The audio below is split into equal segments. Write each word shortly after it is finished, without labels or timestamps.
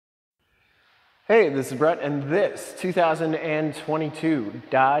Hey, this is Brett, and this 2022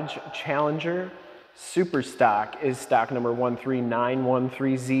 Dodge Challenger Super Stock is stock number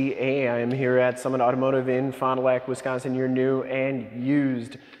 13913ZA. I am here at Summit Automotive in Fond du Lac, Wisconsin, your new and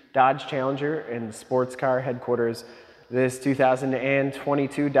used Dodge Challenger and sports car headquarters. This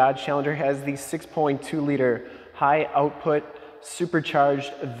 2022 Dodge Challenger has the 6.2-liter high-output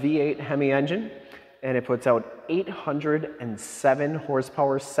supercharged V8 Hemi engine, and it puts out 807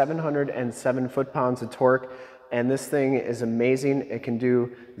 horsepower, 707 foot-pounds of torque, and this thing is amazing. It can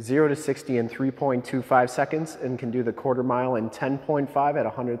do 0 to 60 in 3.25 seconds and can do the quarter mile in 10.5 at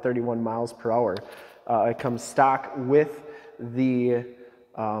 131 miles per hour. It comes stock with the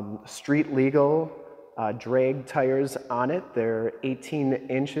street legal drag tires on it. They're 18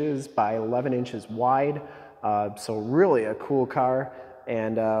 inches by 11 inches wide, so really a cool car,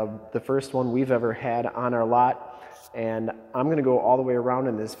 and the first one we've ever had on our lot. And I'm going to go all the way around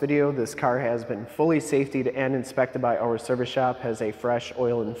in this video. This car has been fully safetied and inspected by our service shop, has a fresh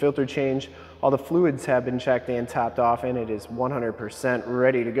oil and filter change. All the fluids have been checked and topped off, and it is 100%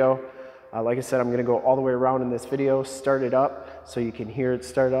 ready to go. Like I said, I'm going to go all the way around in this video, start it up so you can hear it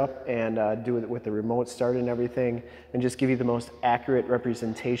start up, and do it with the remote start and everything, and just give you the most accurate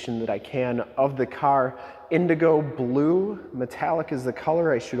representation that I can of the car. Indigo blue, metallic is the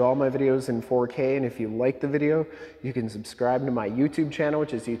color. I shoot all my videos in 4K, and if you like the video, you can subscribe to my YouTube channel,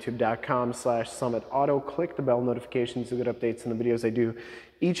 which is youtube.com/summitauto. Click the bell notifications to get updates on the videos I do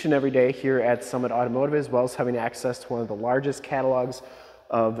each and every day here at Summit Automotive, as well as having access to one of the largest catalogs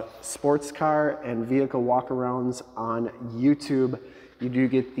of sports car and vehicle walkarounds on YouTube. You do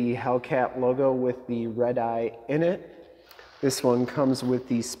get the Hellcat logo with the Redeye in it. This one comes with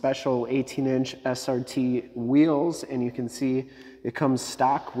the special 18-inch SRT wheels, and you can see it comes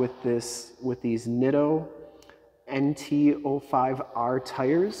stock with these Nitto NT05R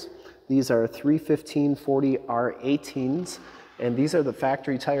tires. These are 315/40R18s, and these are the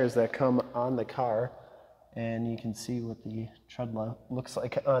factory tires that come on the car. And you can see what the tread looks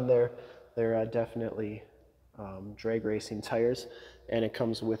like on there. They're definitely drag racing tires, and it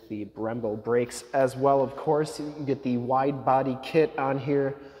comes with the Brembo brakes as well. Of course, you get the wide body kit on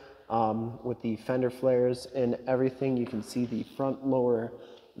here with the fender flares and everything. You can see the front lower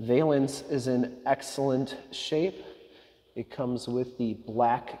valence is in excellent shape. It comes with the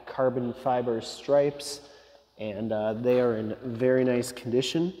black carbon fiber stripes, and they are in very nice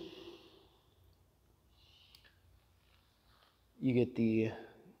condition. You get the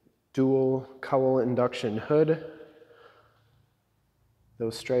dual Cowl induction hood.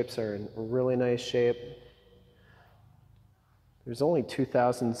 Those stripes are in really nice shape. There's only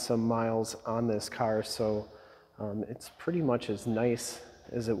 2,000 some miles on this car, so it's pretty much as nice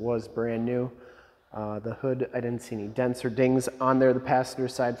as it was brand new. The hood, I didn't see any dents or dings on there. The passenger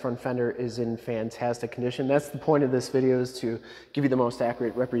side front fender is in fantastic condition. That's the point of this video, is to give you the most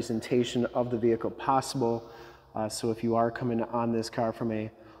accurate representation of the vehicle possible. So if you are coming on this car from a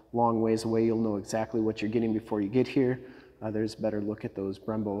long ways away, you'll know exactly what you're getting before you get here. There's a better look at those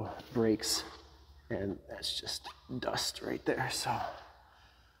Brembo brakes, and that's just dust right there. So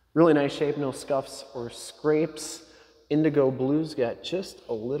really nice shape, no scuffs or scrapes. Indigo blue's got just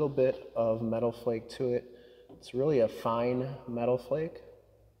a little bit of metal flake to it. It's really a fine metal flake.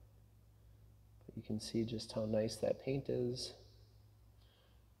 You can see just how nice that paint is.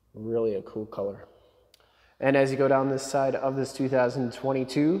 Really a cool color. And as you go down this side of this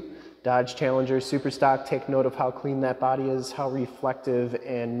 2022 Dodge Challenger Super Stock, take note of how clean that body is, how reflective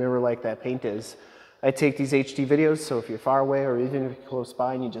and mirror-like that paint is. I take these HD videos, so if you're far away or even if you're close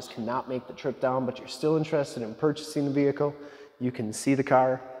by and you just cannot make the trip down, but you're still interested in purchasing the vehicle, you can see the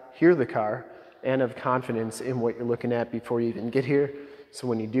car, hear the car, and have confidence in what you're looking at before you even get here. So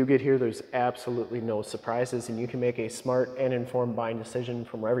when you do get here, there's absolutely no surprises, and you can make a smart and informed buying decision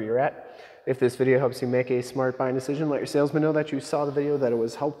from wherever you're at. If this video helps you make a smart buying decision, let your salesman know that you saw the video, that it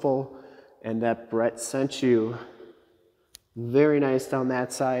was helpful, and that Brett sent you. Very nice down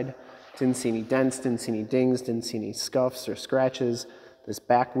that side. Didn't see any dents, didn't see any dings, didn't see any scuffs or scratches. This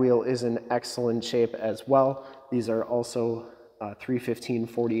back wheel is in excellent shape as well. These are also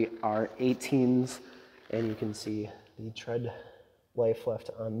 315/40R18s, and you can see the tread life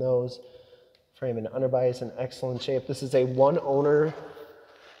left on those. Frame and underbody is in excellent shape. This is a one owner,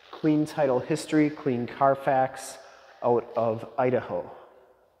 clean title history, clean Carfax out of Idaho.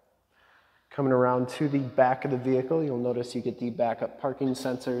 Coming around to the back of the vehicle, you'll notice you get the backup parking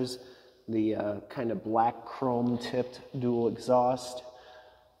sensors, the kind of black chrome tipped dual exhaust,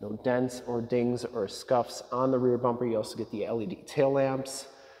 no dents or dings or scuffs on the rear bumper. You also get the LED tail lamps,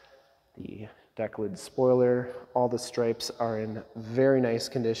 the Decklid spoiler. All the stripes are in very nice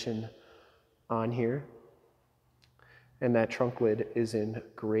condition on here. And that trunk lid is in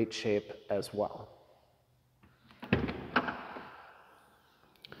great shape as well.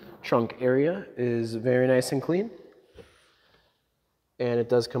 Trunk area is very nice and clean. And it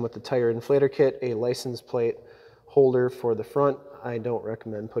does come with the tire inflator kit, a license plate holder for the front. I don't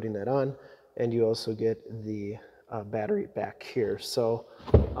recommend putting that on. And you also get the battery back here. So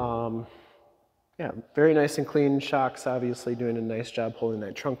yeah, very nice and clean. Shocks obviously doing a nice job holding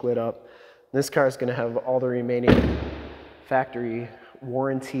that trunk lid up. This car is going to have all the remaining factory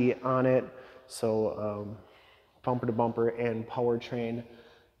warranty on it. So bumper to bumper and powertrain.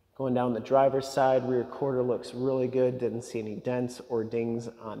 Going down the driver's side, rear quarter looks really good. Didn't see any dents or dings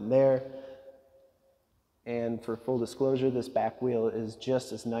on there. And for full disclosure, this back wheel is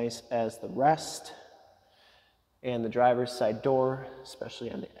just as nice as the rest. And the driver's side door, especially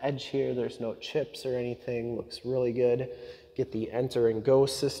on the edge here, there's no chips or anything, looks really good. Get the enter and go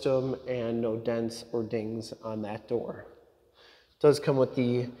system and no dents or dings on that door. It does come with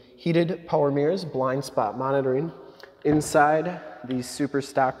the heated power mirrors, blind spot monitoring. Inside, the super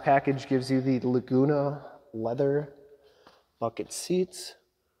stock package gives you the Laguna leather bucket seats.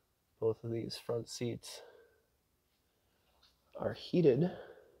 Both of these front seats are heated.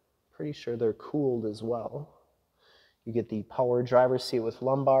 Pretty sure they're cooled as well. You get the power driver's seat with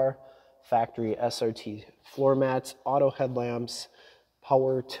lumbar, factory SRT floor mats, auto headlamps,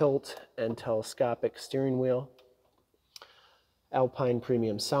 power tilt and telescopic steering wheel, Alpine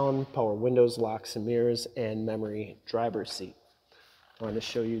premium sound, power windows, locks and mirrors, and memory driver's seat. I wanted to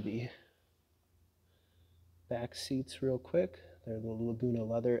show you the back seats real quick. They're the Laguna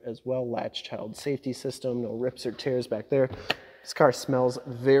leather as well. Latch child safety system, no rips or tears back there. This car smells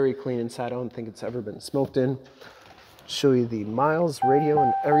very clean inside. I don't think it's ever been smoked in. Show you the miles, radio,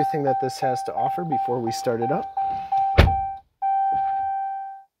 and everything that this has to offer before we start it up.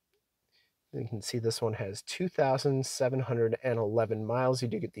 You can see this one has 2,711 miles. You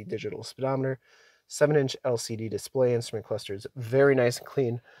do get the digital speedometer, 7-inch LCD display, instrument clusters, very nice and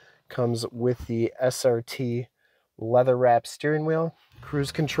clean. Comes with the SRT leather wrap steering wheel,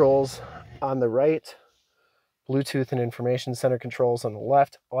 cruise controls on the right, Bluetooth and information center controls on the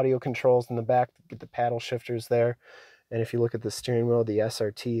left, audio controls in the back, get the paddle shifters there. And if you look at the steering wheel, the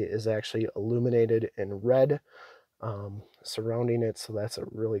SRT is actually illuminated in red surrounding it, so that's a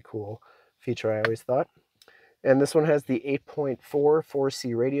really cool feature, I always thought. And this one has the 8.4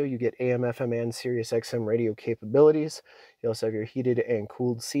 4C radio. You get AM, FM, and Sirius XM radio capabilities. You also have your heated and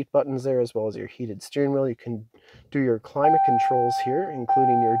cooled seat buttons there, as well as your heated steering wheel. You can do your climate controls here,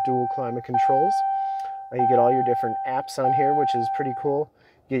 including your dual climate controls. You get all your different apps on here, which is pretty cool.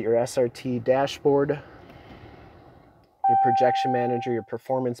 You get your SRT dashboard, your projection manager, your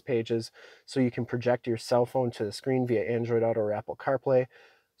performance pages, so you can project your cell phone to the screen via Android Auto or Apple CarPlay.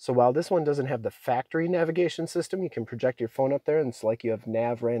 So while this one doesn't have the factory navigation system, you can project your phone up there and it's like you have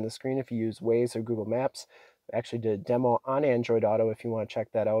nav right on the screen if you use Waze or Google Maps. I actually did a demo on Android Auto if you want to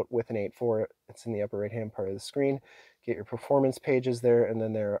check that out with an 8.4. It's in the upper right hand part of the screen. Get your performance pages there, and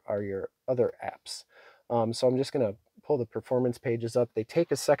then there are your other apps. So I'm just going to pull the performance pages up. They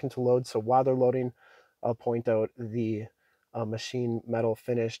take a second to load, so while they're loading, I'll point out the machine metal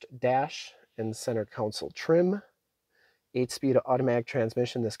finished dash and center console trim. 8-speed automatic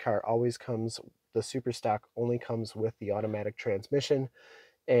transmission. This car always comes, the super stock only comes with the automatic transmission.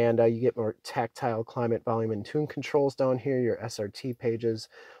 And you get more tactile climate, volume, and tune controls down here, your SRT pages,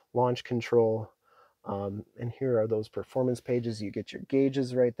 launch control. And here are those performance pages. You get your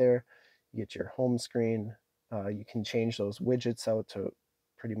gauges right there. You get your home screen. You can change those widgets out to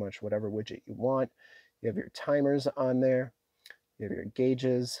pretty much whatever widget you want. You have your timers on there. You have your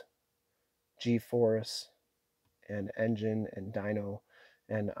gauges, G-force, and engine and dyno,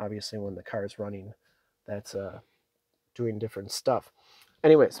 and obviously when the car is running, that's doing different stuff.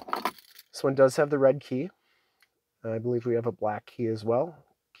 Anyways, this one does have the red key. I believe we have a black key as well.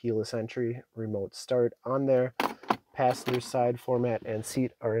 Keyless entry, remote start on there. Passenger side floor mat and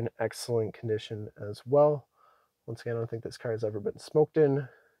seat are in excellent condition as well. Once again, I don't think this car has ever been smoked in.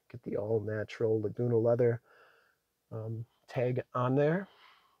 Get the all natural Laguna leather tag on there.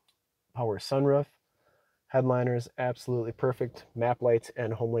 Power sunroof. Headliners, absolutely perfect. Map lights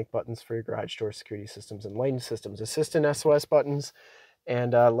and Homelink buttons for your garage door security systems and lighting systems. Assistant SOS buttons.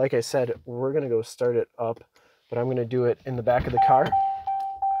 And like I said, we're going to go start it up, but I'm going to do it in the back of the car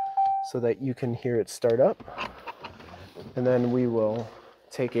so that you can hear it start up. And then we will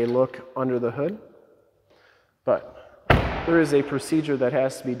take a look under the hood. But there is a procedure that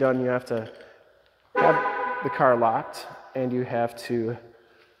has to be done. You have to have the car locked, and you have to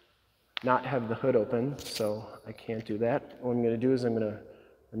not have the hood open, so I can't do that. What I'm going to do is I'm going to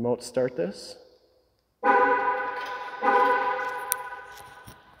remote start this.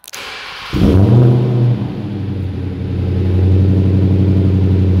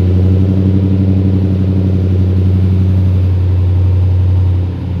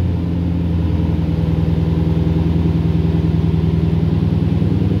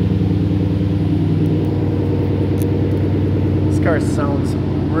 This car sounds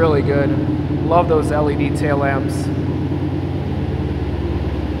really good. Love those LED tail lamps.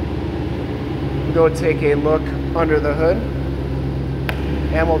 We'll go take a look under the hood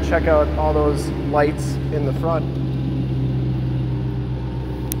and we'll check out all those lights in the front.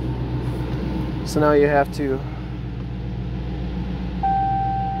 So now you have to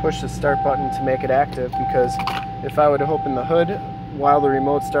push the start button to make it active, because if I would open the hood while the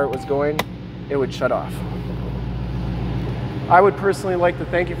remote start was going, it would shut off. I would personally like to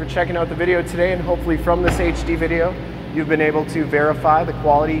thank you for checking out the video today, and hopefully from this HD video you've been able to verify the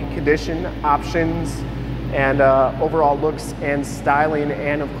quality, condition, options, and overall looks and styling,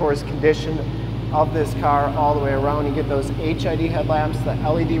 and of course condition of this car all the way around. You get those HID headlamps, the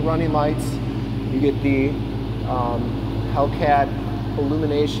LED running lights, you get the Hellcat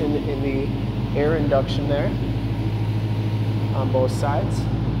illumination in the air induction there on both sides.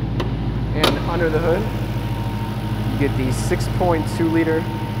 And under the hood you get the 6.2 liter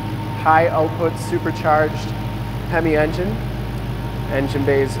high output supercharged Hemi engine. Engine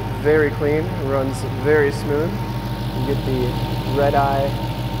bay is very clean, runs very smooth. You get the Redeye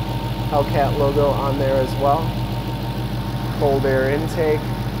Hellcat logo on there as well. Cold air intake,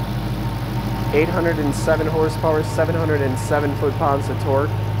 807 horsepower, 707 foot-pounds of torque.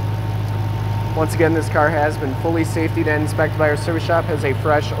 Once again, this car has been fully safetied and inspected by our service shop, has a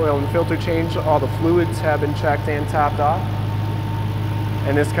fresh oil and filter change. All the fluids have been checked and topped off.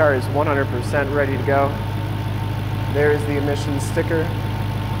 And this car is 100% ready to go. There's the emissions sticker.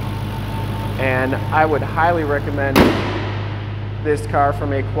 And I would highly recommend this car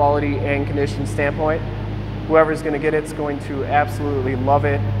from a quality and condition standpoint. Whoever's going to get it's going to absolutely love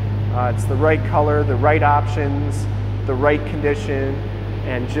it. It's the right color, the right options, the right condition,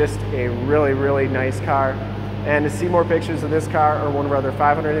 and just a really, really nice car. And to see more pictures of this car or one of our other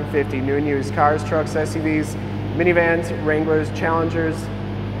 550 new and used cars, trucks, SUVs, minivans, Wranglers, Challengers,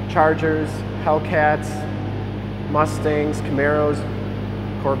 Chargers, Hellcats, Mustangs, Camaros,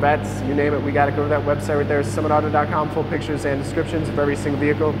 Corvettes, you name it, we got to go to that website right there, summitauto.com, full pictures and descriptions of every single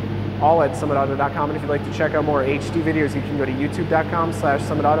vehicle, all at summitauto.com. And if you'd like to check out more HD videos, you can go to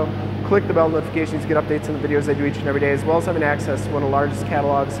youtube.com/summitauto. Click the bell notifications to get updates on the videos I do each and every day, as well as having access to one of the largest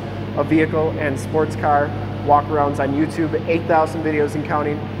catalogs of vehicle and sports car walkarounds on YouTube, 8,000 videos and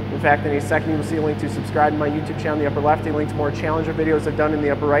counting. In fact, in a second you'll see a link to subscribe to my YouTube channel in the upper left, a link to more Challenger videos I've done in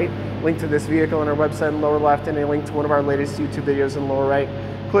the upper right, link to this vehicle on our website in the lower left, and a link to one of our latest YouTube videos in the lower right.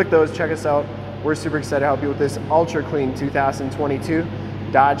 Click those, check us out. We're super excited to help you with this ultra clean 2022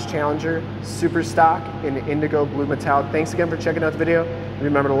 Dodge Challenger Super Stock in Indigo Blue Metallic. Thanks again for checking out the video.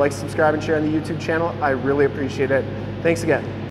 Remember to like, subscribe, and share on the YouTube channel. I really appreciate it. Thanks again.